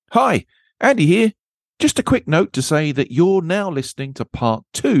Hi, Andy here. Just a quick note to say that you're now listening to part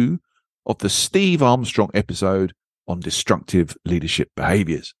 2 of the Steve Armstrong episode on destructive leadership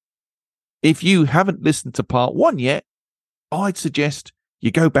behaviours. If you haven't listened to part 1 yet, I'd suggest you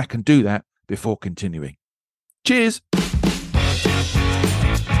go back and do that before continuing. Cheers.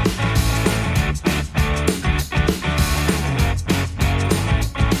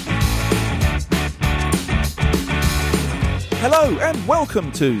 Hello and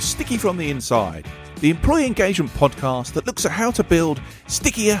welcome to Sticky from the Inside, the employee engagement podcast that looks at how to build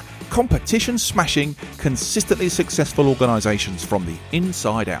stickier, competition-smashing, consistently successful organisations from the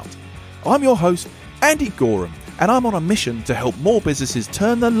inside out. I'm your host, Andy Gorham, and I'm on a mission to help more businesses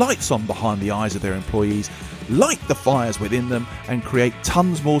turn the lights on behind the eyes of their employees, light the fires within them, and create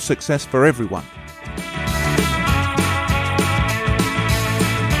tons more success for everyone.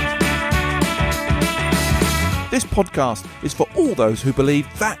 This podcast is for all those who believe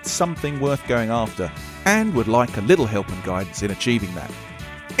that's something worth going after and would like a little help and guidance in achieving that.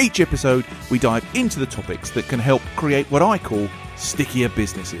 Each episode, we dive into the topics that can help create what I call stickier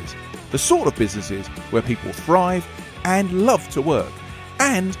businesses. The sort of businesses where people thrive and love to work,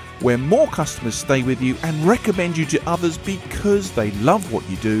 and where more customers stay with you and recommend you to others because they love what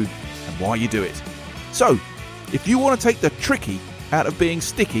you do and why you do it. So, if you want to take the tricky out of being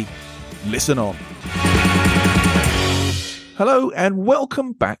sticky, listen on. Hello and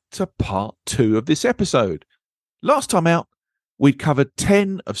welcome back to part 2 of this episode. Last time out, we covered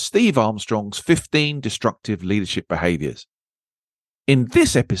 10 of Steve Armstrong's 15 destructive leadership behaviours. In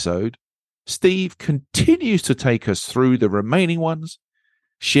this episode, Steve continues to take us through the remaining ones,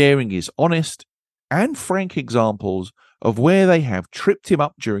 sharing his honest and frank examples of where they have tripped him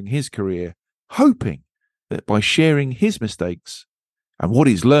up during his career, hoping that by sharing his mistakes and what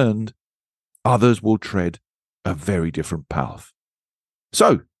he's learned, others will tread a very different path.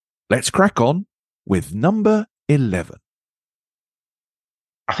 So, let's crack on with number 11.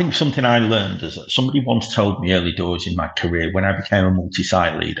 I think something I learned is that somebody once told me early doors in my career, when I became a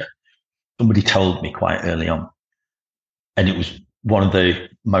multi-site leader, somebody told me quite early on, and it was one of the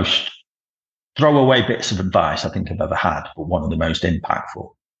most throwaway bits of advice I think I've ever had, but one of the most impactful.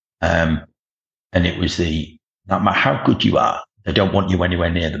 And it was no matter how good you are, they don't want you anywhere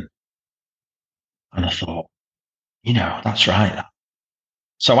near them. And I thought, that's right.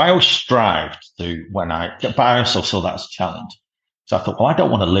 So I always strived to but I also saw that as a challenge. So I thought, well, I don't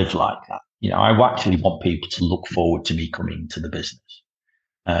want to live like that. I actually want people to look forward to me coming to the business.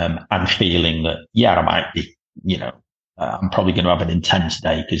 And feeling that, I might be, I'm probably going to have an intense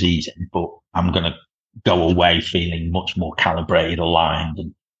day because he's in, but I'm going to go away feeling much more calibrated, aligned,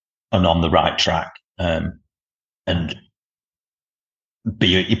 and on the right track, and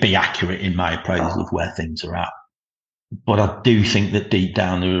be accurate in my appraisal of where things are at. But I do think that deep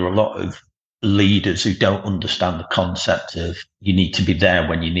down there are a lot of leaders who don't understand the concept of you need to be there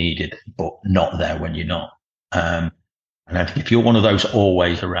when you need it, but not there when you're not. And I think if you're one of those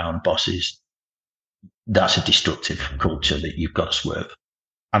always around bosses, that's a destructive culture that you've got to swerve.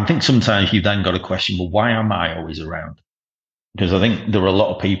 I think sometimes you've then got to question, well, why am I always around? Because I think there are a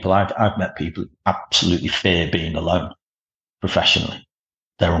lot of people, I've met people who absolutely fear being alone professionally.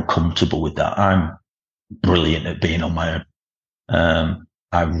 They're uncomfortable with that. I'm brilliant at being on my own.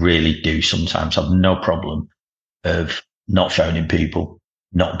 I really do sometimes have no problem of not phoning people,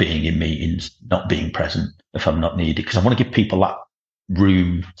 not being in meetings, not being present if I'm not needed, because I want to give people that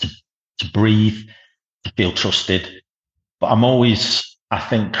room to breathe, to feel trusted. But I'm always, I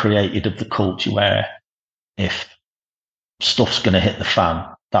think, created of the culture where if stuff's going to hit the fan,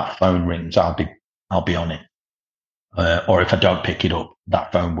 that phone rings, I'll be on it. Or if I don't pick it up,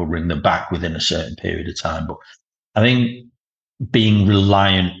 that phone will ring them back within a certain period of time. But I think being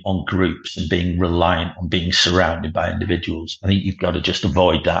reliant on groups and being reliant on being surrounded by individuals, I think you've got to just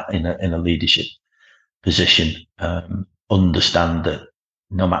avoid that in a leadership position. Understand that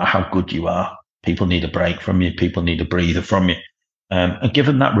no matter how good you are, people need a break from you. People need a breather from you, and give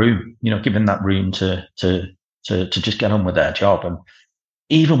them that room. Give them that room to just get on with their job. And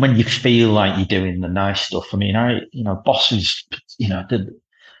even when you feel like you're doing the nice stuff, I mean, bosses,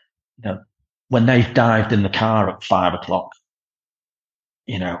 when they've dived in the car at 5:00,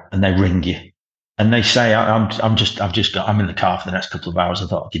 and they ring you and they say, I'm in the car for the next couple of hours. I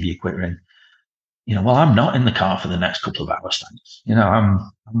thought I'd give you a quick ring. Well, I'm not in the car for the next couple of hours, thanks.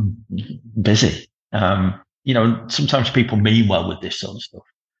 I'm busy. Sometimes people mean well with this sort of stuff.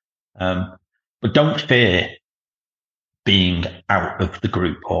 But don't fear being out of the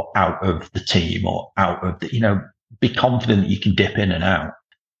group or out of the team or out of be confident that you can dip in and out,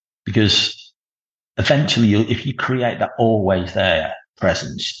 because eventually if you create that always there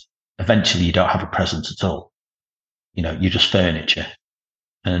presence, eventually you don't have a presence at all. You're just furniture.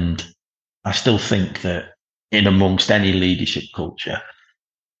 And I still think that in amongst any leadership culture,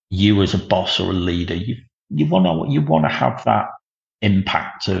 you as a boss or a leader, you want to have that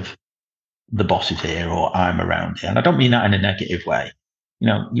impact of the boss is here or I'm around here. And I don't mean that in a negative way.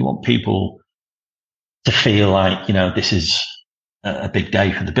 You want people to feel like, this is a big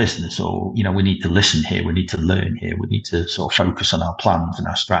day for the business, or, we need to listen here. We need to learn here. We need to sort of focus on our plans and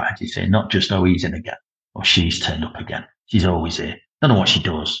our strategies here, not just, oh, he's in again or she's turned up again. She's always here. Don't know what she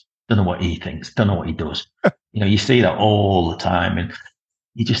does. Don't know what he thinks. Don't know what he does. You see that all the time. And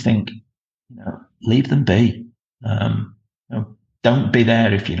you just think, leave them be. Don't be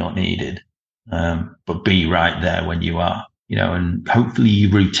there if you're not needed, but be right there when you are, and hopefully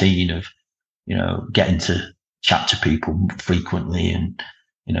your routine of, getting to chat to people frequently and,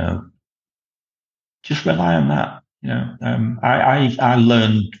 just rely on that. I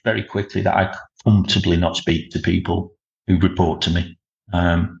learned very quickly that I could comfortably not speak to people who report to me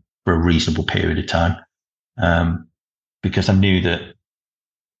for a reasonable period of time, because I knew that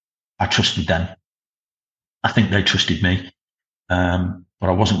I trusted them. I think they trusted me, but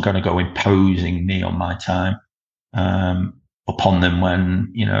I wasn't going to go imposing me on my time upon them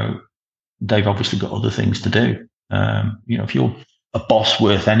when, they've obviously got other things to do. If you're a boss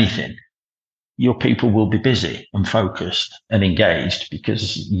worth anything, your people will be busy and focused and engaged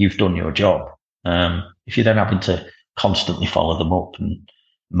because you've done your job. If you're then having to constantly follow them up and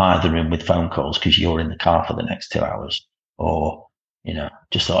mither in with phone calls because you're in the car for the next 2 hours, or,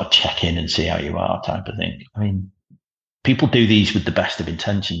 just sort of check in and see how you are type of thing. I mean, people do these with the best of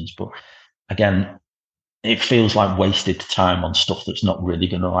intentions, but again, it feels like wasted time on stuff that's not really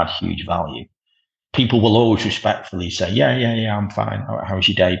going to add huge value. People will always respectfully say, yeah, I'm fine. How's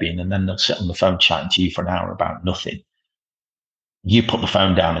your day been? And then they'll sit on the phone chatting to you for an hour about nothing. You put the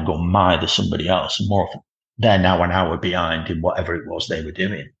phone down and go mither somebody else, and more often they're now an hour behind in whatever it was they were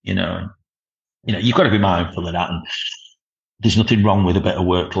doing, And, you've got to be mindful of that. And there's nothing wrong with a bit of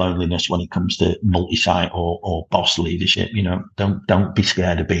work loneliness when it comes to multi-site or boss leadership. Don't be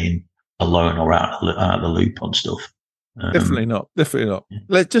scared of being alone or out of the loop on stuff. Definitely not.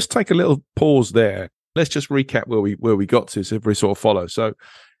 Let's just take a little pause there. Let's just recap where we got to, so everybody sort of follow. So,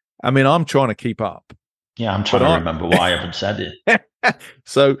 I mean, I'm trying to keep up. Yeah, I'm trying to remember why I haven't said it.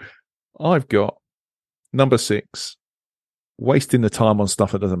 So, I've got number 6, wasting the time on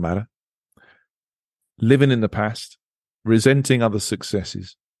stuff that doesn't matter, living in the past, resenting other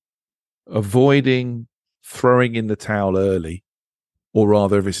successes, avoiding throwing in the towel early, or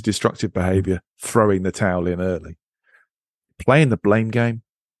rather, if it's a destructive behavior, throwing the towel in early, playing the blame game,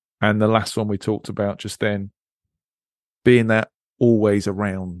 and the last one we talked about just then, being that always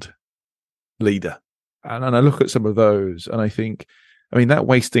around leader. And I look at some of those and I think, that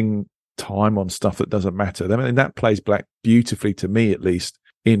wasting time on stuff that doesn't matter, that plays back beautifully to me, at least,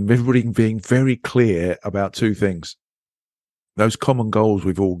 in everybody being very clear about 2 things. Those common goals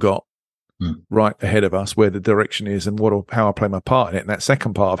we've all got right ahead of us, where the direction is and how I play my part in it. And that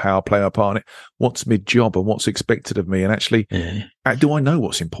second part of how I play my part in it, what's my job and what's expected of me. And actually, do I know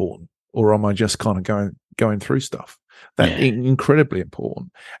what's important, or am I just kind of going through stuff? That's incredibly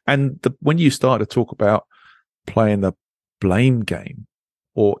important. And when you start to talk about playing the blame game,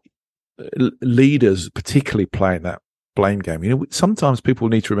 or leaders particularly playing that blame game, sometimes people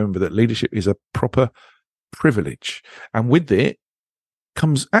need to remember that leadership is a proper privilege. And with it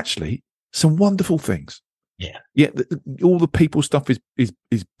comes actually some wonderful things. All the people stuff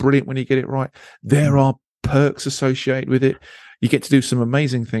is brilliant when you get it right. There are perks associated with it. You get to do some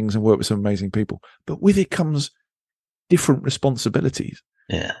amazing things and work with some amazing people, but with it comes different responsibilities.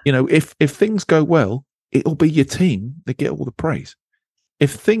 If things go well, it'll be your team that get all the praise.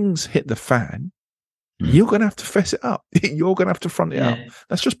 If things hit the fan, you're going to have to fess it up. You're going to have to front it up.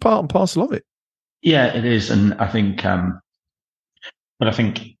 That's just part and parcel of it. Yeah, it is. And I think but I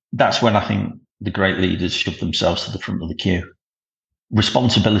think that's when I think the great leaders shove themselves to the front of the queue.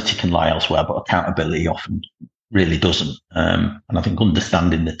 Responsibility can lie elsewhere, but accountability often really doesn't. And I think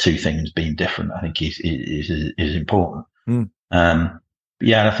understanding the 2 things being different, I think is important. But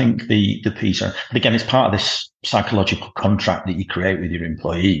I think the piece, and again, it's part of this psychological contract that you create with your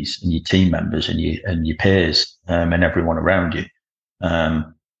employees and your team members and your peers and everyone around you,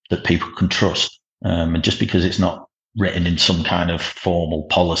 that people can trust. And just because it's not written in some kind of formal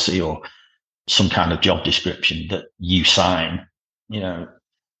policy or some kind of job description that you sign,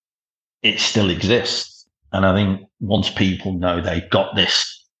 it still exists. And I think once people know they've got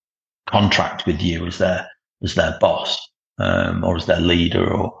this contract with you as their boss, or as their leader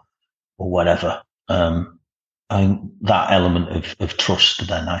or whatever, I think that element of trust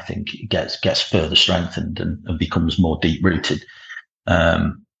then I think gets further strengthened and becomes more deep rooted.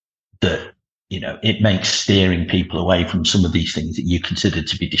 That, it makes steering people away from some of these things that you consider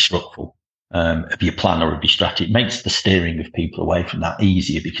to be disruptful of your plan or of your strategy. It makes the steering of people away from that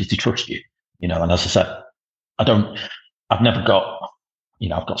easier because they trust you. And as I said, I've never got,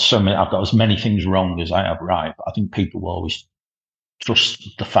 I've got as many things wrong as I have right. But I think people will always trust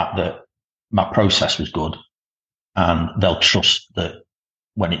the fact that my process was good, and they'll trust that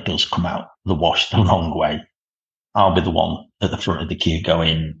when it does come out the wash the wrong way, I'll be the one at the front of the queue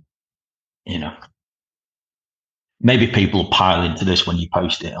going, maybe people pile into this when you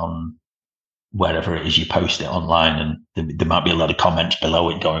post it on wherever it is you post it online, and there might be a lot of comments below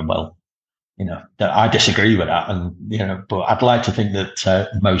it going, well, that I disagree with that. And, but I'd like to think that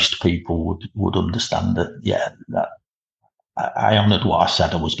most people would understand that, that I honoured what I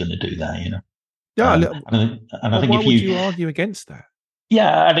said I was going to do there, Yeah. And I think why would you argue against that?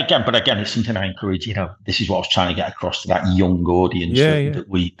 Yeah, and again, it's something I encourage. This is what I was trying to get across to that young audience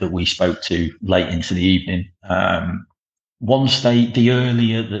that we spoke to late into the evening. Once the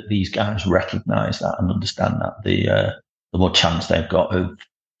earlier that these guys recognise that and understand that, the more chance they've got of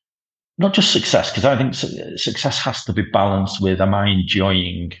not just success, because I think success has to be balanced with, am I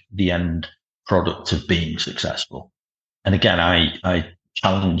enjoying the end product of being successful? And again, I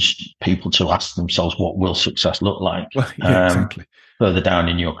challenge people to ask themselves, what will success look like? Well, exactly. Further down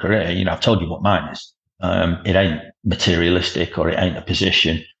in your career, I've told you what mine is. It ain't materialistic, or it ain't a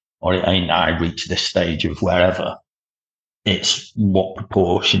position, or it ain't I reach this stage of wherever. It's what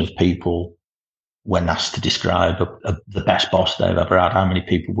proportion of people, when asked to describe the best boss they've ever had, how many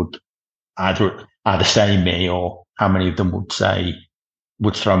people would either say me, or how many of them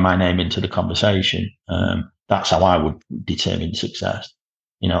would throw my name into the conversation. That's how I would determine success.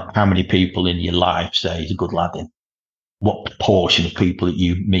 How many people in your life say he's a good lad in? What proportion of people that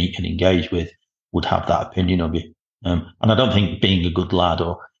you meet and engage with would have that opinion of you? And I don't think being a good lad,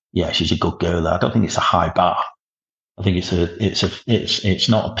 or she's a good girl, I don't think it's a high bar. I think it's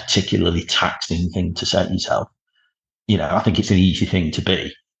not a particularly taxing thing to set yourself. I think it's an easy thing to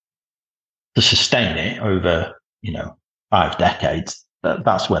be. To sustain it over, 5 decades,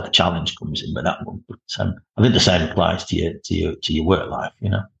 that's where the challenge comes in with that one. But I think the same applies to your work life.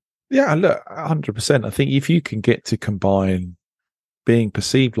 Yeah, look, 100%. I think if you can get to combine being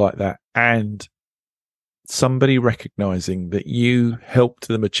perceived like that and somebody recognizing that you helped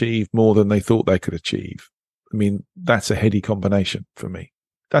them achieve more than they thought they could achieve, I mean, that's a heady combination for me.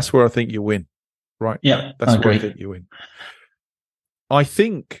 That's where I think you win, right? Yeah, that's where I think you win. I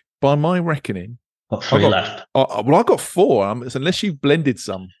think, by my reckoning, got 3 left. Well, I got 4. Unless you've blended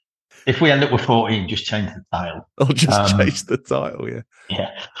some. If we end up with 14, just change the title. I'll just change the title.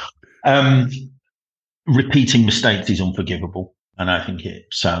 Yeah. Repeating mistakes is unforgivable, and I think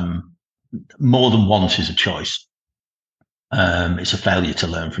it's more than once is a choice. It's a failure to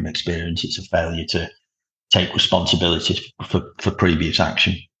learn from experience. It's a failure to take responsibility for previous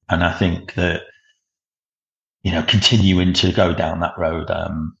action. And I think that, continuing to go down that road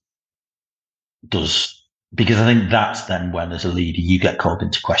because I think that's then when, as a leader, you get called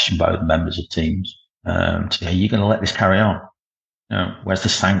into question by the members of teams. To say, are you going to let this carry on? Where's the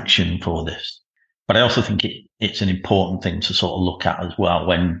sanction for this? But I also think it's an important thing to sort of look at as well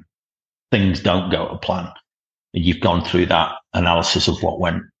when things don't go to plan. You've gone through that analysis of what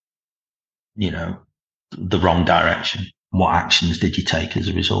went, the wrong direction. What actions did you take as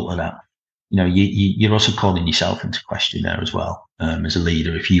a result of that? You're also calling yourself into question there as well, as a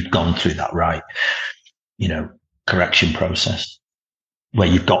leader, if you've gone through that right, correction process where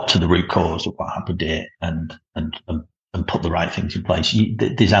you've got to the root cause of what happened here and put the right things in place.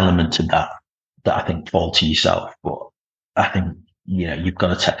 There's elements of that I think fall to yourself, but I think, you've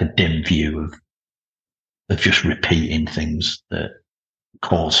got to take a dim view of just repeating things that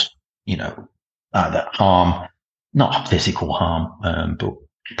cause, either harm, not physical harm, but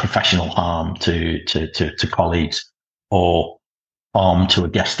professional harm to colleagues, or harm to a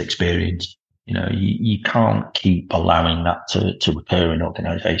guest experience. You can't keep allowing that to occur in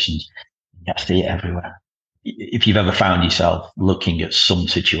organisations. You see it everywhere. If you've ever found yourself looking at some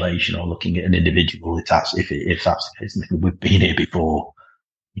situation or looking at an individual, if that's the case, we've been here before.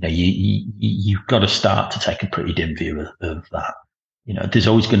 You've got to start to take a pretty dim view of that. There's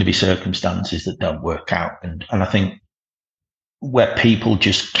always going to be circumstances that don't work out, and I think where people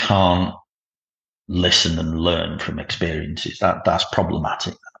just can't listen and learn from experiences, that's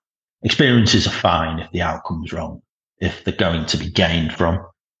problematic. Experiences are fine if the outcome's wrong, if they're going to be gained from.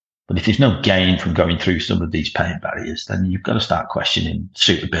 But if there's no gain from going through some of these pain barriers, then you've got to start questioning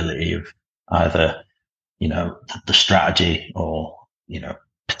suitability of either, the strategy, or,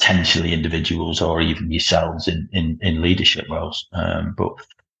 potentially individuals or even yourselves in leadership roles. But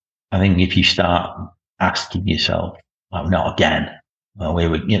I think if you start asking yourself, like, not again, well, we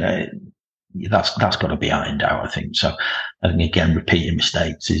would, that's got to be ironed out, I think. So I think, again, repeating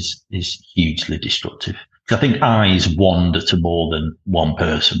mistakes is hugely destructive. Because I think eyes wander to more than one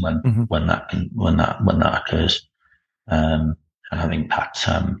person when that occurs. And I think that,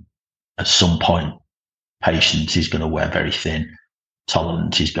 at some point, patience is going to wear very thin.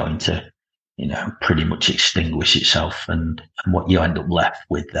 Tolerance is going to, pretty much extinguish itself, and what you end up left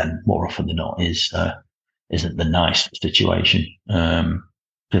with then, more often than not, isn't the nice situation.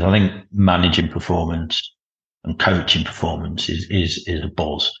 Because I think managing performance and coaching performance is a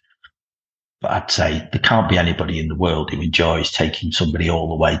buzz. But I'd say there can't be anybody in the world who enjoys taking somebody all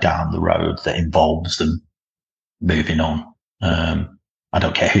the way down the road that involves them moving on. I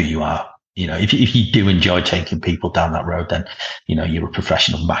don't care who you are. If you do enjoy taking people down that road, then, you're a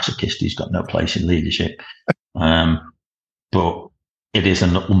professional masochist who's got no place in leadership. But it is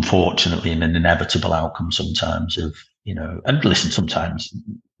unfortunately an inevitable outcome sometimes of, and listen, sometimes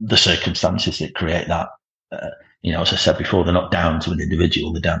the circumstances that create that, as I said before, they're not down to an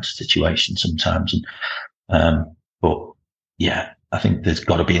individual, they're down to situation sometimes. But yeah, I think there's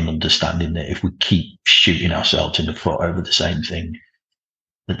got to be an understanding that if we keep shooting ourselves in the foot over the same thing,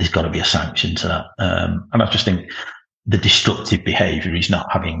 that there's got to be a sanction to that. And I just think the destructive behaviour is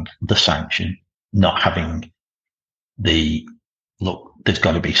not having the sanction, not having there's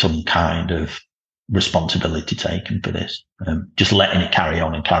got to be some kind of responsibility taken for this. Just letting it carry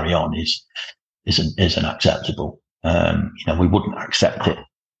on isn't acceptable. We wouldn't accept it,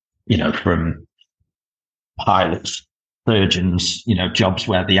 from pilots, surgeons, jobs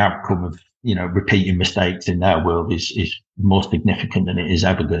where the outcome of, repeating mistakes in their world is more significant than it is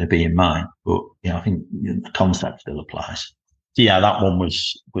ever going to be in mine. But, I think the concept still applies. So yeah, that one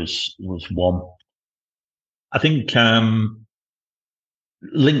was one. I think,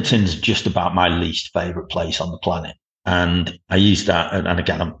 LinkedIn's just about my least favorite place on the planet. And I use that. And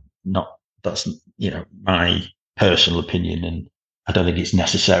again, that's, my personal opinion. And I don't think it's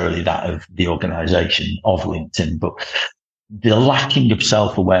necessarily that of the organization of LinkedIn, but the lacking of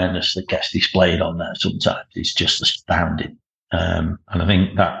self-awareness that gets displayed on there sometimes is just astounding. And I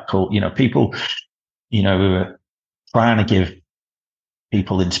think that, people, who are trying to give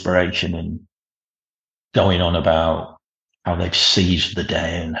people inspiration and going on about how they've seized the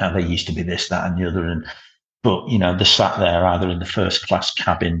day and how they used to be this, that, and the other. But they're sat there either in the first class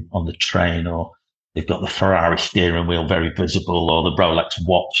cabin on the train, or they've got the Ferrari steering wheel very visible, or the Rolex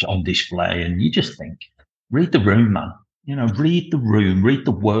watch on display. And you just think, read the room, man. Read the room, read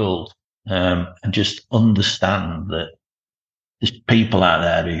the world, and just understand that there's people out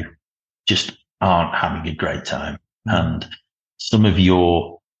there who just aren't having a great time. And some of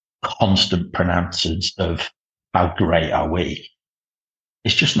your constant pronouncers of how great are we,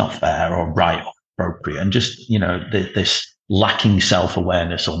 it's just not fair or right or appropriate. And just, this lacking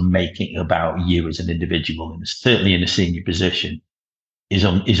self-awareness or making it about you as an individual, and certainly in a senior position, is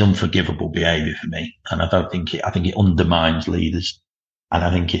unforgivable behaviour for me. And I think it undermines leaders. And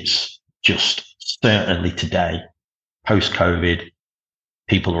I think it's just, certainly today, post-COVID,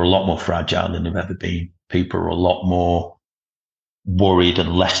 people are a lot more fragile than they've ever been. People are a lot more worried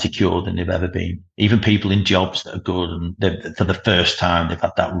and less secure than they've ever been. Even people in jobs that are good, and for the first time, they've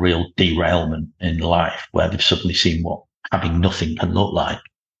had that real derailment in life where they've suddenly seen what having nothing can look like.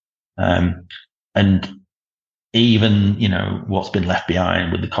 And even, what's been left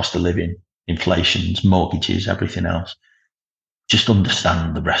behind with the cost of living, inflations, mortgages, everything else. Just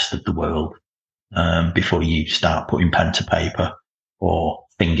understand the rest of the world before you start putting pen to paper or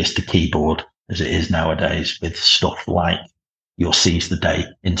fingers to keyboard, as it is nowadays, with stuff like your seize the day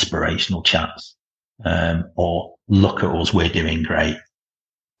inspirational chats, or look at us, we're doing great.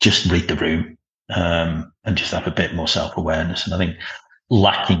 Just read the room, and just have a bit more self-awareness. And I think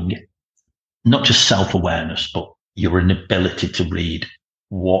lacking not just self-awareness, but your inability to read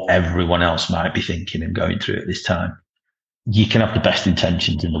what everyone else might be thinking and going through at this time. You can have the best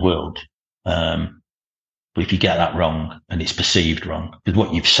intentions in the world, but if you get that wrong and it's perceived wrong, because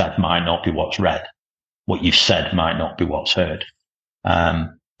what you've said might not be what's read, what you've said might not be what's heard.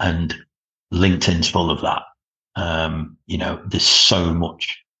 And LinkedIn's full of that. There's so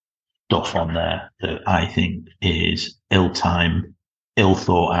much stuff on there that I think is ill-timed, ill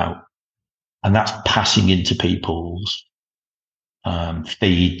thought out. And that's passing into people's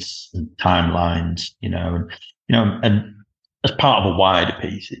feeds and timelines, and as part of a wider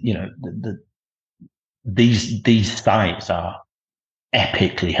piece, these sites are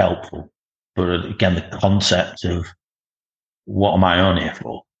epically helpful. But again, the concept of what am I on here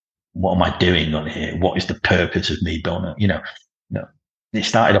for? What am I doing on here? What is the purpose of me being on it? It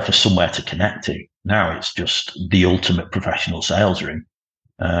started off as somewhere to connect to. Now it's just the ultimate professional sales room,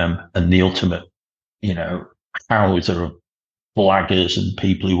 and the ultimate, houser of blaggers and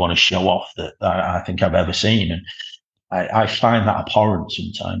people who want to show off that I think I've ever seen. And I find that abhorrent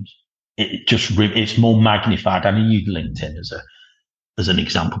sometimes. It's more magnified. I mean, use LinkedIn as an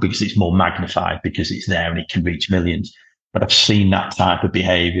example because it's more magnified because it's there and it can reach millions. But I've seen that type of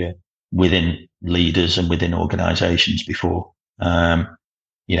behavior within leaders and within organizations before, where,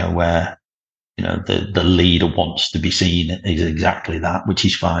 the leader wants to be seen as exactly that, which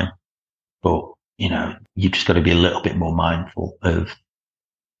is fine. But, you've just got to be a little bit more mindful of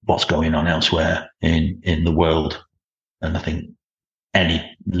what's going on elsewhere in the world. And I think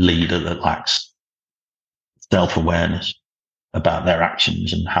any leader that lacks self-awareness about their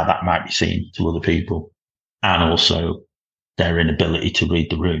actions and how that might be seen to other people, and also their inability to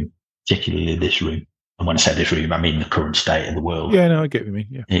read the room, particularly this room. And when I say this room, I mean the current state of the world. Yeah, no, I get what you mean.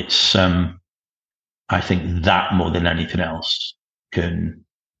 Yeah. It's, I think that more than anything else can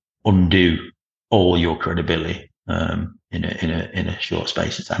undo all your credibility in a short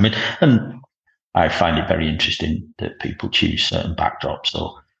space of time. And I find it very interesting that people choose certain backdrops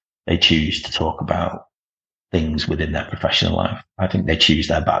or they choose to talk about things within their professional life. I think they choose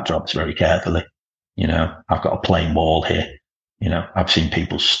their backdrops very carefully. I've got a plain wall here. I've seen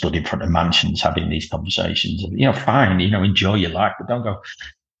people stood in front of mansions having these conversations. And, fine, enjoy your life, but don't go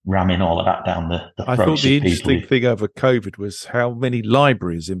ramming all of that down the I thought the interesting thing over COVID was how many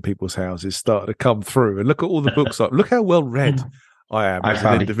libraries in people's houses started to come through. And look at all the books. Look how well read I am as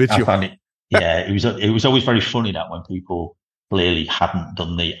an individual. It was always very funny that when people clearly hadn't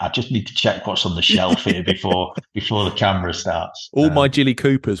done I just need to check what's on the shelf here before the camera starts. All my Jilly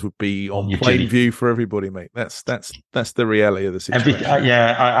Coopers would be on plain view for everybody, mate. That's the reality of the situation.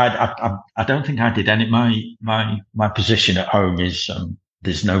 I don't think I did any. My position at home is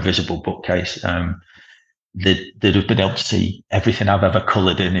there's no visible bookcase. They'd have been able to see everything I've ever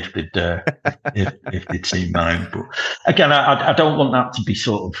coloured in if they'd seen mine. But again, I don't want that to be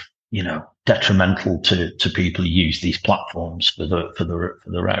sort of detrimental to people who use these platforms for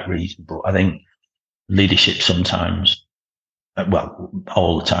the right reason. But I think leadership sometimes,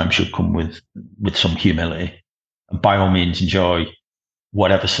 all the time, should come with some humility. And by all means, enjoy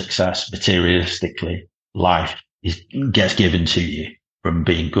whatever success materialistically life gets given to you from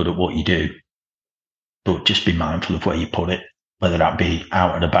being good at what you do. But just be mindful of where you put it, whether that be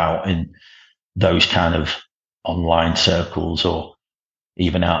out and about in those kind of online circles or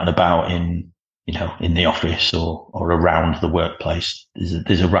even out and about in the office or around the workplace.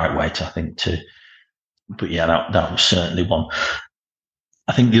 There's a right way but yeah, that was certainly one.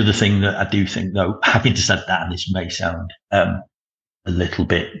 I think the other thing that I do think, though, having said that, and this may sound a little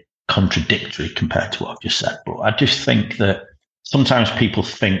bit contradictory compared to what I've just said, but I just think that sometimes people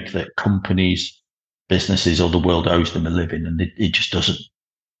think that companies, businesses, or the world owes them a living, and it just doesn't.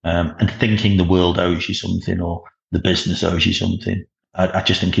 And thinking the world owes you something or the business owes you something, I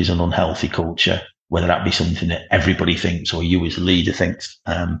just think is an unhealthy culture, whether that be something that everybody thinks or you as a leader thinks.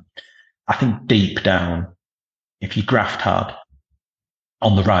 I think deep down, if you graft hard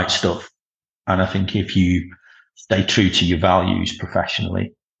on the right stuff, and I think if you stay true to your values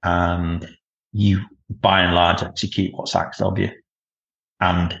professionally and you by and large execute what's asked of you,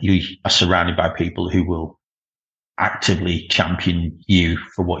 and you are surrounded by people who will actively champion you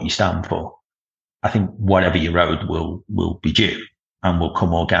for what you stand for, I think whatever you're owed will be due and will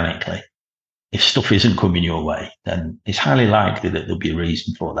come organically. If stuff isn't coming your way, then it's highly likely that there'll be a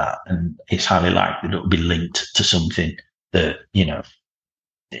reason for that. And it's highly likely that it'll be linked to something that,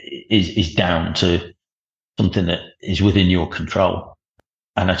 is down to something that is within your control.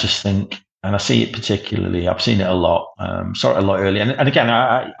 And I just think, and I see it particularly, I've seen it a lot, saw it a lot earlier. And again,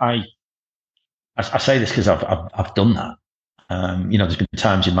 I say this because I've done that. There's been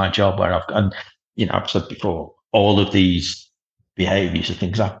times in my job where I've said before, all of these behaviors are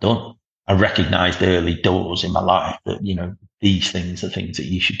things I've done. I recognized early doors in my life that, these things are things that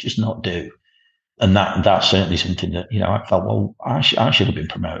you should just not do. And that's certainly something that, I felt, well, I should have been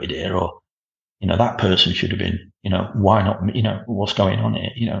promoted here, or, that person should have been, why not, what's going on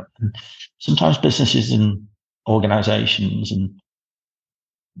here, and sometimes businesses and organizations and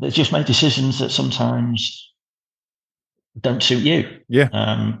they just make decisions that sometimes don't suit you. Yeah.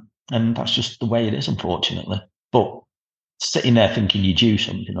 And that's just the way it is, unfortunately. But sitting there thinking you do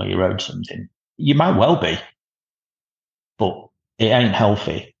something or you're owed something, you might well be, but it ain't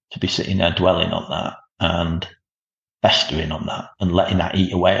healthy to be sitting there dwelling on that and festering on that and letting that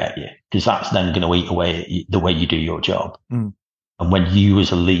eat away at you, because that's then going to eat away at you, the way you do your job. Mm. And when you,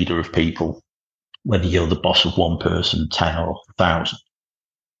 as a leader of people, whether you're the boss of one person, 10 or 1,000,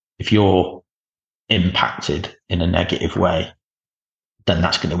 if you're impacted in a negative way, then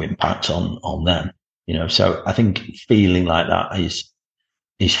that's going to impact on them. So I think feeling like that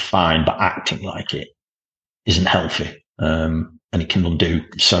is fine, but acting like it isn't healthy. And it can undo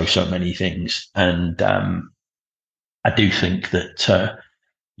so many things. And I do think that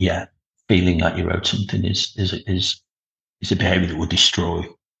feeling like you're owed something is a behaviour that will destroy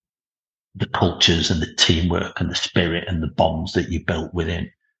the cultures and the teamwork and the spirit and the bonds that you built within.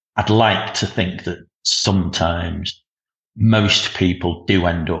 I'd like to think that sometimes most people do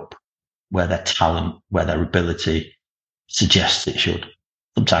end up where their talent, where their ability suggests it should.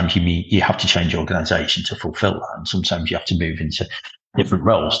 Sometimes you have to change organisation to fulfil that, and sometimes you have to move into different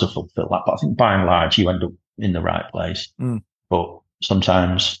roles to fulfil that. But I think by and large, you end up in the right place. Mm. But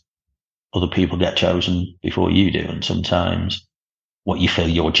sometimes other people get chosen before you do, and sometimes what you feel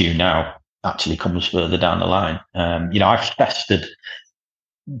you're due now actually comes further down the line. I've festered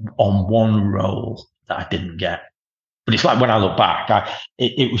on one role that I didn't get. But it's like when I look back,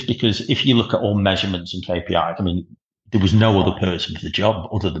 it was because if you look at all measurements and KPIs, I mean, there was no other person for the job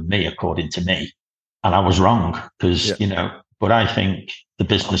other than me, according to me. And I was wrong because, but I think the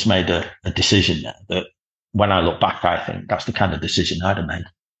business made a decision there that when I look back, I think that's the kind of decision I'd have made,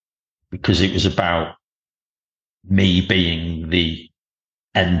 because it was about me being the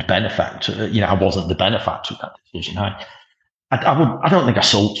end benefactor. I wasn't the benefactor of that decision. I don't think I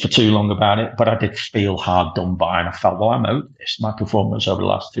sulked for too long about it, but I did feel hard done by, and I felt, well, I'm owed this. My performance over the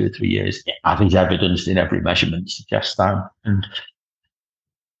last 2 or 3 years, as is evidenced in every measurement, suggests that. And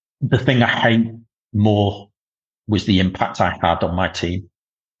the thing I hate more was the impact I had on my team,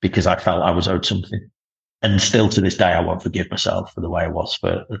 because I felt I was owed something. And still to this day, I won't forgive myself for the way I was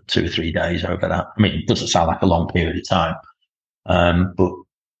for 2 or 3 days over that. I mean, it doesn't sound like a long period of time. But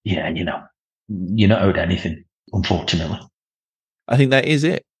yeah, you're not owed anything, unfortunately. I think that is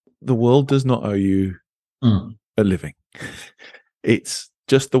it. The world does not owe you a living. It's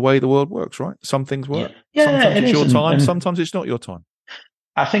just the way the world works, right? Some things work. Yeah, sometimes it's your time. Sometimes it's not your time.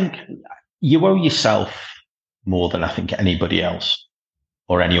 I think you owe yourself more than I think anybody else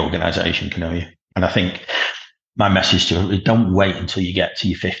or any organisation can owe you. And I think my message to you is, don't wait until you get to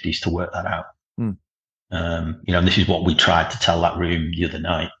your 50s to work that out. And this is what we tried to tell that room the other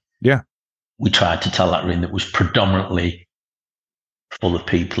night. Yeah. We tried to tell that room that was predominantly full of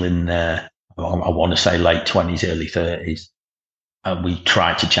people in their, I want to say late 20s, early 30s. And we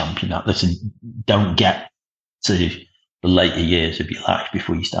tried to champion that. Listen, don't get to the later years of your life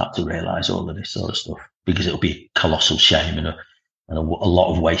before you start to realise all of this sort of stuff, because it'll be colossal shame and a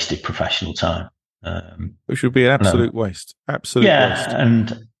lot of wasted professional time. It should be an absolute waste. Absolute waste.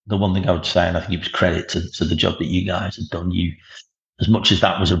 And the one thing I would say, and I think it was credit to the job that you guys had done, as much as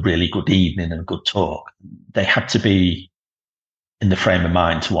that was a really good evening and a good talk, they had to be in the frame of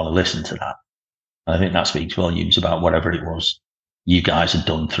mind to want to listen to that. And I think that speaks volumes about whatever it was you guys had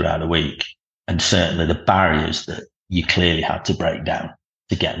done throughout the week, and certainly the barriers that you clearly had to break down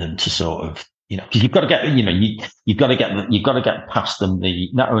to get them to sort of, because you've got to get, you've got to get past them.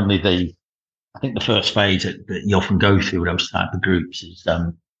 I think the first phase that you often go through those type of groups is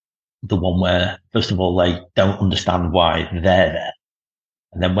the one where, first of all, they don't understand why they're there.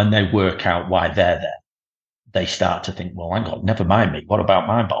 And then when they work out why they're there, they start to think, well, hang on, never mind me. What about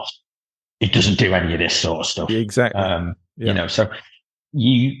my boss? It doesn't do any of this sort of stuff. Exactly. So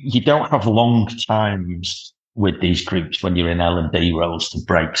you don't have long times with these groups when you're in L&D roles to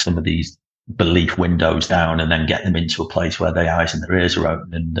break some of these belief windows down and then get them into a place where their eyes and their ears are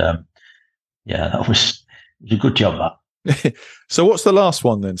open. And that was a good job, that. So what's the last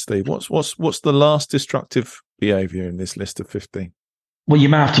one then, Steve? What's the last destructive behaviour in this list of 15? Well, you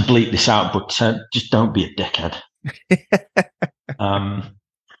may have to bleep this out, but just don't be a dickhead.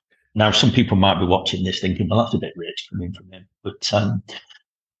 Now, some people might be watching this thinking, well, that's a bit rich coming from him. But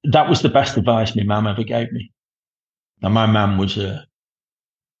that was the best advice my mum ever gave me. Now, my mum was a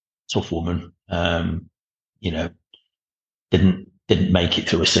tough woman. Didn't make it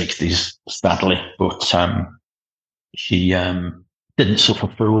through her 60s, sadly, but she didn't suffer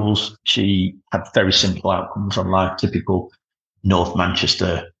fools. She had very simple outcomes on life, typical North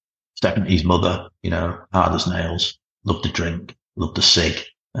Manchester 70s mother, hard as nails, loved to drink, loved to cig,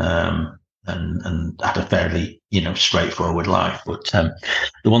 and had a fairly, straightforward life. But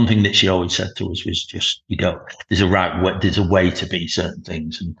the one thing that she always said to us was just, there's a way to be certain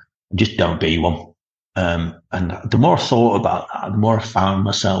things, and just don't be one. And the more I thought about that, the more I found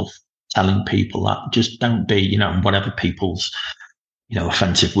myself telling people that. Just don't be, whatever people's,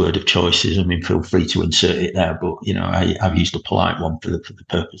 offensive word of choice is. I mean, feel free to insert it there, but, I've used a polite one for the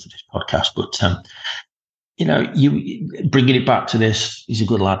purpose of this podcast. But, you bringing it back to this, he's a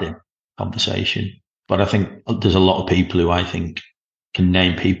good lad in conversation. But I think there's a lot of people who I think can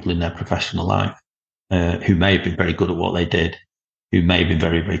name people in their professional life who may have been very good at what they did, who may have been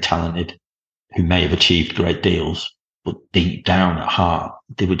very, very talented, who may have achieved great deals, but deep down at heart,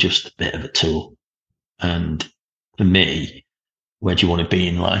 they were just a bit of a tool. And for me, where do you want to be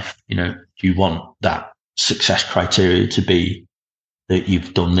in life? Do you want that success criteria to be that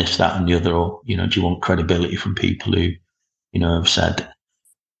you've done this, that, and the other? Or, do you want credibility from people who, have said,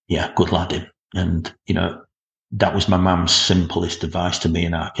 yeah, good lad him. And, that was my mum's simplest advice to me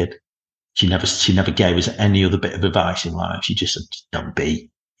and our kid. She never gave us any other bit of advice in life. She just said, don't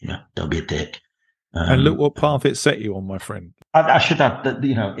be a dick. And look what path it set you on, my friend. I should add that,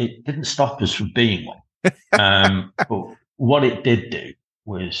 it didn't stop us from being one. But what it did do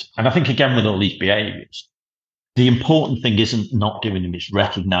was, and I think again with all these behaviours, the important thing isn't not doing them, it's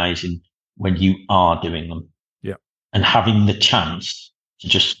recognising when you are doing them. Yeah. And having the chance to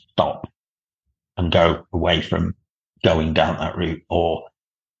just stop and go away from going down that route or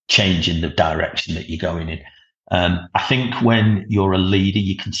changing the direction that you're going in. I think when you're a leader,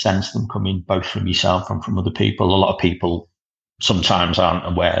 you can sense them coming both from yourself and from other people. A lot of people sometimes aren't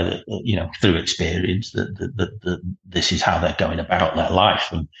aware that, through experience that this is how they're going about their life.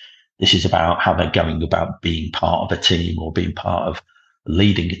 And this is about how they're going about being part of a team or being part of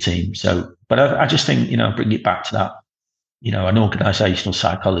leading a team. So, but I just think, bring it back to that, an organizational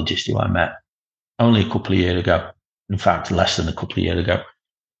psychologist who I met only a couple of years ago, in fact, less than a couple of years ago,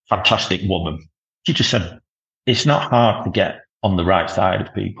 fantastic woman. She just said, it's not hard to get on the right side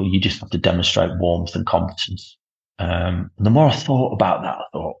of people. You just have to demonstrate warmth and competence. And the more I thought about that, I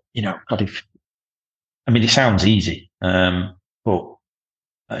thought, God, it sounds easy, but,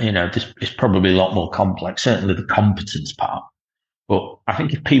 it's probably a lot more complex, certainly the competence part. But I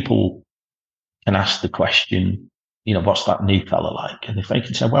think if people can ask the question, what's that new fella like? And if they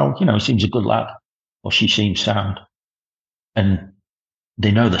can say, well, he seems a good lad, or she seems sound, and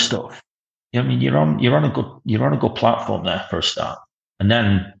they know the stuff. You're on a good platform there for a start. And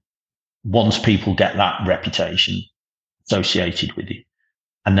then once people get that reputation associated with you,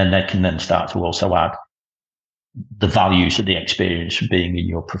 and then they can then start to also add the values of the experience from being in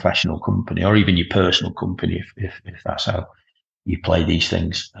your professional company or even your personal company, if that's how you play these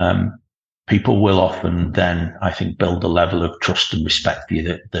things. People will often then, I think, build a level of trust and respect for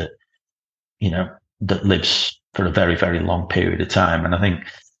you that lives for a very, very long period of time. And I think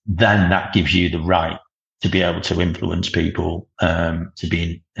then that gives you the right to be able to influence people, to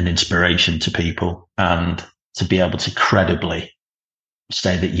be an inspiration to people, and to be able to credibly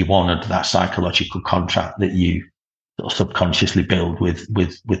say that you honored that psychological contract that you sort of subconsciously build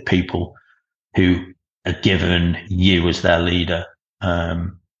with people who are given you as their leader.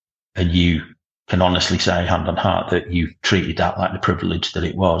 And you can honestly say hand on heart that you've treated that like the privilege that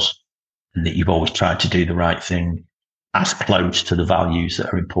it was, and that you've always tried to do the right thing as close to the values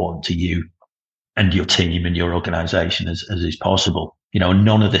that are important to you and your team and your organization as is possible.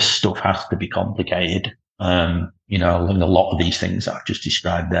 None of this stuff has to be complicated. And a lot of these things that I've just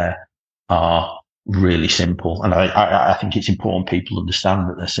described there are really simple. And I think it's important people understand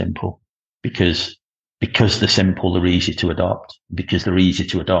that they're simple because they're simple, they're easy to adopt. Because they're easy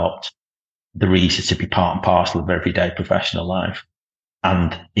to adopt, they're easy to be part and parcel of everyday professional life.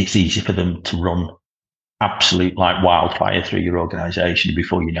 And it's easy for them to run absolute like wildfire through your organization.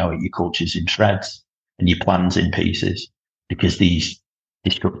 Before you know it, your culture's in shreds and your plans in pieces, because these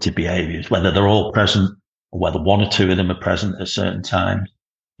destructive behaviors, whether they're all present or whether one or two of them are present at certain times,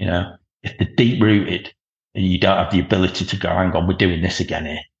 if they're deep rooted and you don't have the ability to go, hang on, we're doing this again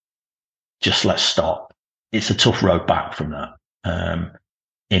here, just let's stop. It's a tough road back from that.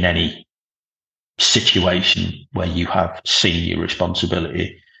 In any situation where you have senior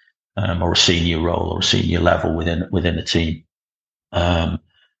responsibility, or a senior role or a senior level within a team. And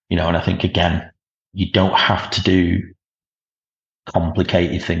I think again, you don't have to do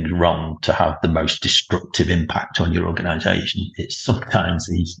complicated things wrong to have the most destructive impact on your organization. It's sometimes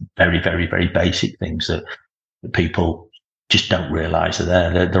these very, very, very basic things that people just don't realize are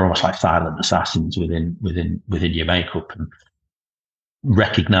there. They're almost like silent assassins within your makeup, and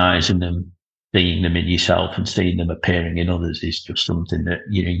recognizing them, seeing them in yourself and seeing them appearing in others is just something that,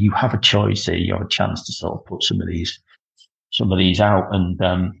 you have a choice here. You have a chance to sort of put some of these out. And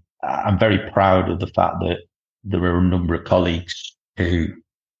I'm very proud of the fact that there are a number of colleagues who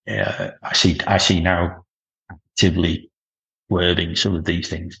I see now actively wording some of these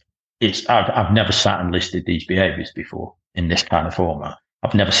things. I've never sat and listed these behaviours before in this kind of format.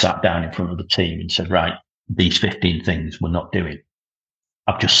 I've never sat down in front of the team and said, right, these 15 things we're not doing.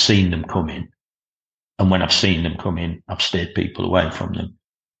 I've just seen them come in. And when I've seen them come in, I've steered people away from them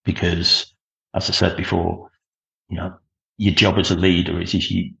because, as I said before, your job as a leader is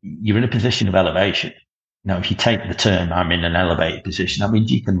you're in a position of elevation. Now, if you take the term, I'm in an elevated position, that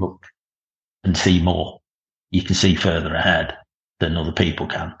means you can look and see more. You can see further ahead than other people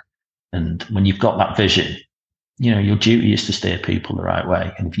can. And when you've got that vision, your duty is to steer people the right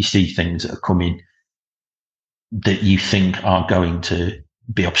way. And if you see things that are coming that you think are going to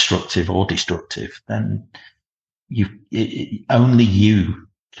be obstructive or destructive, then only you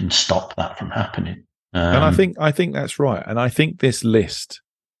can stop that from happening. And I think that's right. And I think this list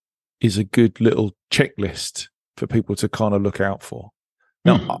is a good little checklist for people to kind of look out for.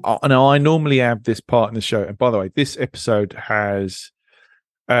 Now, I normally have this part in the show. And by the way, this episode has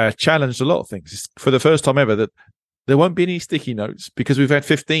challenged a lot of things. It's for the first time ever that there won't be any sticky notes because we've had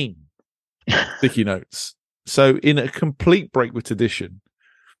 15 sticky notes. So in a complete break with tradition,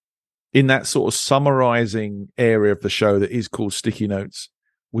 in that sort of summarizing area of the show that is called sticky notes,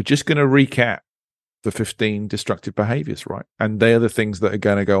 we're just going to recap the 15 destructive behaviors, right? And they're the things that are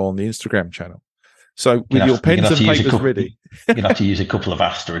going to go on the Instagram channel. So with your pens and papers ready. You're going to have to use a couple of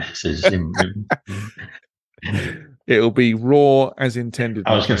asterisks. It'll be raw as intended.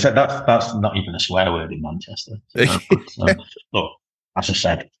 I was going to say, that's not even a swear word in Manchester. Look, as I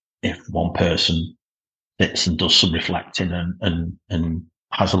said, if one person sits and does some reflecting and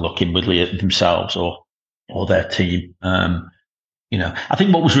has a look inwardly at themselves or their team, I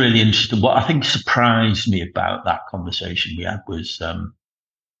think what was really interesting, what I think surprised me about that conversation we had was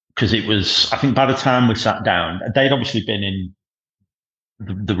because it was, I think by the time we sat down, they'd obviously been in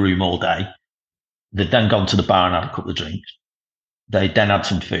the room all day. They'd then gone to the bar and had a couple of drinks. They then had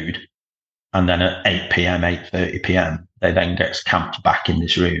some food. And then at 8 p.m., 8:30 p.m., they then get camped back in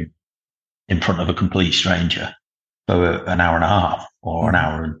this room in front of a complete stranger for an hour and a half or an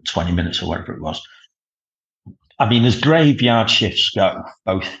hour and 20 minutes or whatever it was. I mean, as graveyard shifts go,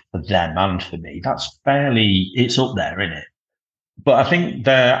 both for them and for me, it's up there, isn't it? But I think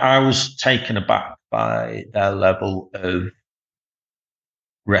I was taken aback by their level of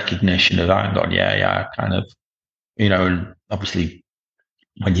recognition of, hang on, kind of, and obviously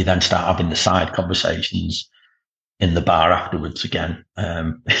when you then start having the side conversations in the bar afterwards again,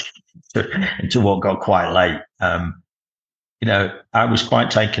 into what got quite late, I was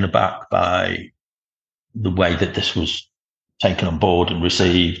quite taken aback by the way that this was taken on board and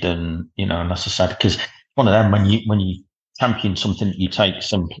received. And, and as I said, because one of them, when you champion something that you take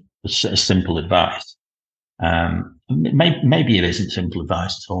simple advice, maybe it isn't simple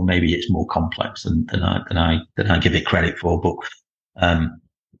advice at all. Maybe it's more complex than I give it credit for. But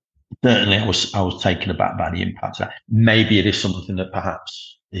certainly, I was taken aback by the impact of that. Maybe it is something that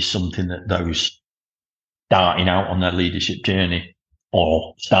perhaps is something that those starting out on their leadership journey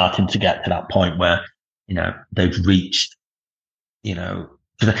or starting to get to that point where they've reached. There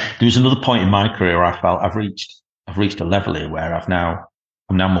was another point in my career where I felt I've reached a level here where I'm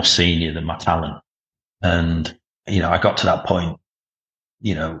now more senior than my talent. And, I got to that point,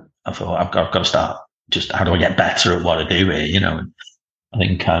 I thought I've got to start just how do I get better at what I do here, and I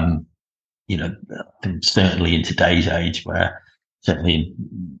think, I think certainly in today's age where certainly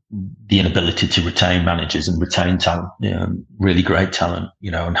the inability to retain managers and retain talent, really great talent,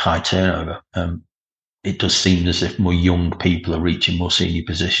 and high turnover, it does seem as if more young people are reaching more senior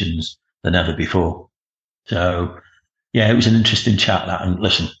positions than ever before. So, yeah, it was an interesting chat that, and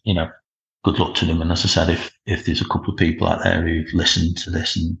listen, good luck to them. And as I said, if there's a couple of people out there who've listened to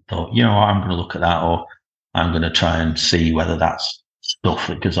this and thought, I'm going to look at that, or I'm going to try and see whether that's stuff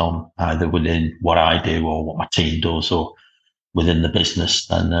that goes on either within what I do or what my team does or within the business,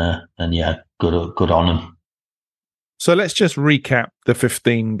 then yeah, good on them. So let's just recap the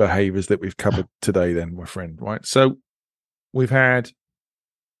 15 behaviors that we've covered today then, my friend, right? So we've had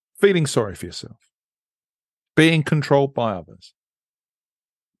feeling sorry for yourself, being controlled by others,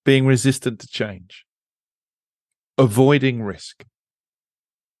 being resistant to change, avoiding risk,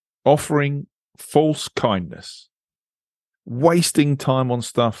 offering false kindness, wasting time on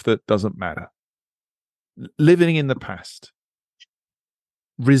stuff that doesn't matter, living in the past,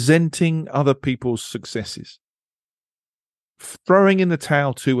 resenting other people's successes, throwing in the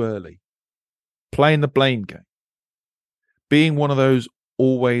towel too early, playing the blame game, being one of those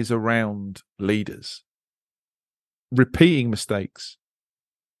always around leaders, repeating mistakes,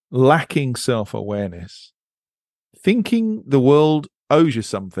 lacking self-awareness, thinking the world owes you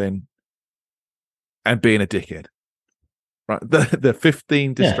something, and being a dickhead. Right. The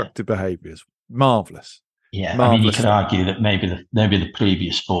 15 destructive behaviours. Marvellous. Yeah, I mean, you Marvellous could thing. argue that maybe the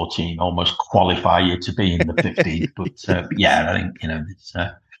previous 14 almost qualify you to be in the 15th, but yeah, I think it's.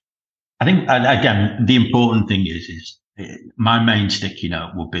 I think again, the important thing is my main sticky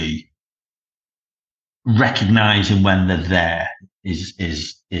note will be recognizing when they're there is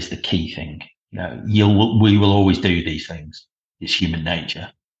the key thing. We will always do these things. It's human nature,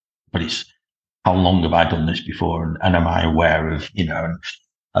 but it's how long have I done this before, and am I aware of And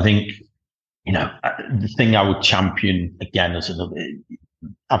I think the thing I would champion again as another.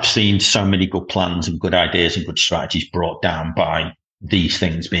 I've seen so many good plans and good ideas and good strategies brought down by these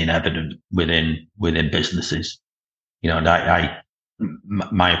things being evident within businesses. And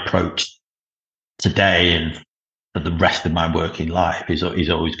my approach today and for the rest of my working life is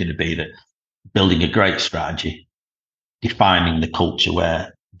always going to be that building a great strategy, defining the culture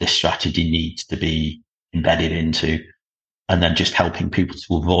where this strategy needs to be embedded into, and then just helping people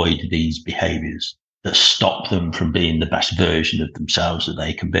to avoid these behaviors that stop them from being the best version of themselves that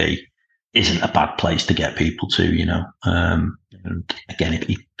they can be isn't a bad place to get people to. And again, if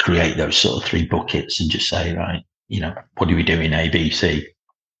you create those sort of 3 buckets and just say, right, what are we doing A, B, C?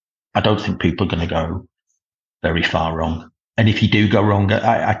 I don't think people are going to go very far wrong. And if you do go wrong,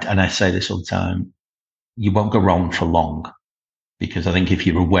 I say this all the time, you won't go wrong for long, because I think if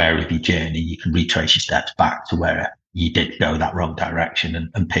you're aware of your journey, you can retrace your steps back to where you did go that wrong direction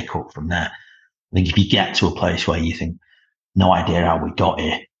and pick up from there. I think if you get to a place where you think, no idea how we got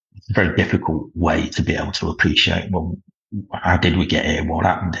here, it's a very difficult way to be able to appreciate, well, how did we get here? What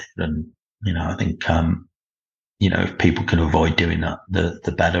happened? And, I think, if people can avoid doing that,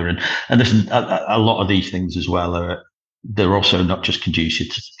 the better. And listen, a lot of these things as well they're also not just conducive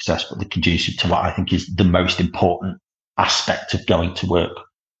to success, but they're conducive to what I think is the most important aspect of going to work,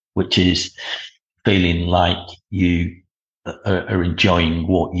 which is feeling like you are enjoying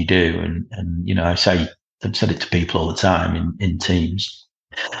what you do. And I've said it to people all the time in teams.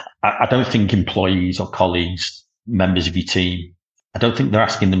 I don't think employees or colleagues, members of your team, I don't think they're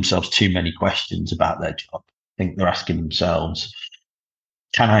asking themselves too many questions about their job. I think they're asking themselves,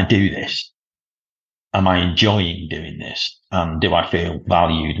 can I do this? Am I enjoying doing this? And do I feel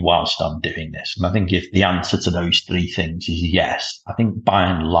valued whilst I'm doing this? And I think if the answer to those 3 things is yes, I think by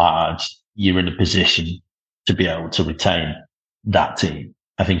and large, you're in a position to be able to retain that team.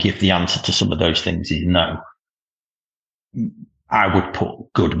 I think if the answer to some of those things is no, I would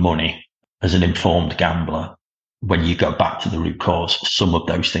put good money as an informed gambler. When you go back to the root cause, some of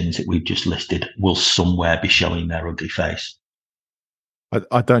those things that we've just listed will somewhere be showing their ugly face.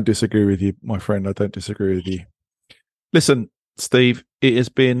 I don't disagree with you, my friend. I don't disagree with you. Listen, Steve, it has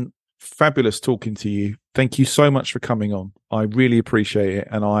been fabulous talking to you. Thank you so much for coming on. I really appreciate it.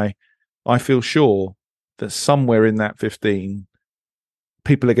 And I feel sure that somewhere in that 15,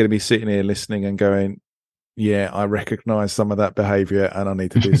 people are going to be sitting here listening and going, yeah, I recognise some of that behaviour and I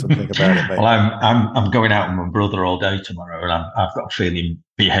need to do something about it, mate. Well, I'm going out with my brother all day tomorrow, and I've got a feeling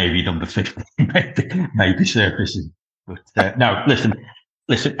behaviour number 15 may be surfacing. But no, listen.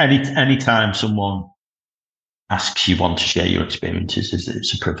 Any time someone asks you want to share your experiences,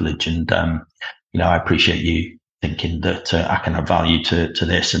 it's a privilege, and I appreciate you thinking that I can add value to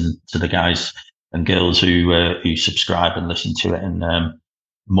this and to the guys and girls who subscribe and listen to it, and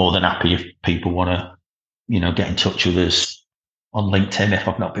more than happy if people want to. Get in touch with us on LinkedIn if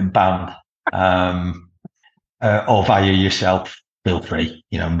I've not been banned, or via yourself. Feel free.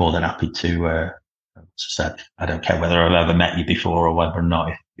 More than happy to. As I said, I don't care whether I've ever met you before or whether or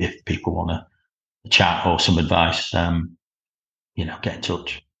not. If people want to chat or some advice, get in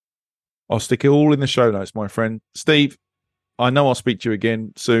touch. I'll stick it all in the show notes, my friend. Steve, I know I'll speak to you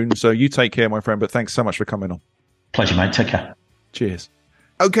again soon, so you take care, my friend. But thanks so much for coming on. Pleasure, mate. Take care. Cheers.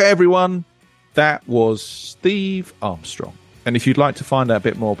 Okay, everyone. That was Steve Armstrong. And if you'd like to find out a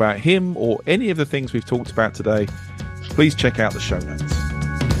bit more about him or any of the things we've talked about today, please check out the show notes.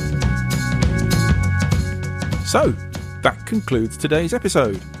 So, that concludes today's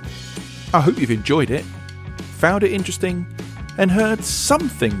episode. I hope you've enjoyed it, found it interesting, and heard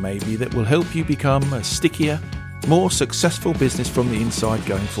something maybe that will help you become a stickier, more successful business from the inside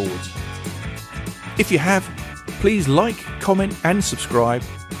going forwards. If you have, please like, comment, and subscribe.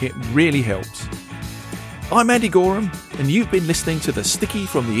 It really helps. I'm Andy Gorham, and you've been listening to the Sticky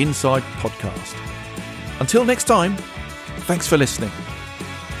from the Inside podcast. Until next time, thanks for listening.